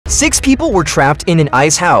6 people were trapped in an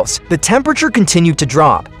ice house. The temperature continued to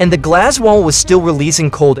drop, and the glass wall was still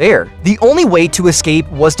releasing cold air. The only way to escape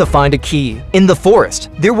was to find a key. In the forest,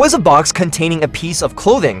 there was a box containing a piece of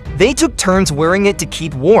clothing. They took turns wearing it to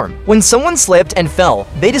keep warm. When someone slipped and fell,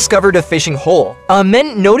 they discovered a fishing hole.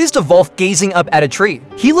 Men noticed a wolf gazing up at a tree.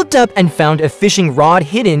 He looked up and found a fishing rod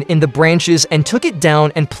hidden in the branches and took it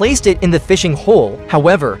down and placed it in the fishing hole.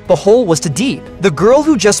 However, the hole was too deep. The girl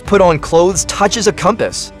who just put on clothes touches a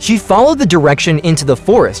compass. She followed the direction into the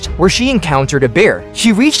forest, where she encountered a bear.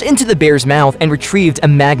 She reached into the bear's mouth and retrieved a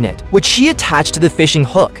magnet, which she attached to the fishing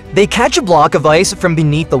hook. They catch a block of ice from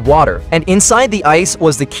beneath the water, and inside the ice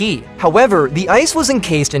was the key. However, the ice was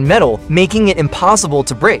encased in metal, making it impossible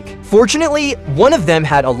to break. Fortunately, one of them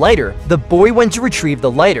had a lighter. The boy went to retrieve the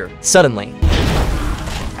lighter. Suddenly,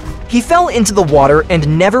 he fell into the water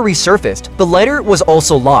and never resurfaced. The lighter was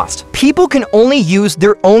also lost. People can only use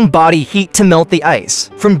their own body heat to melt the ice.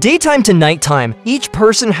 From daytime to nighttime, each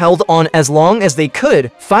person held on as long as they could.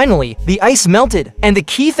 Finally, the ice melted and the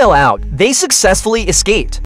key fell out. They successfully escaped.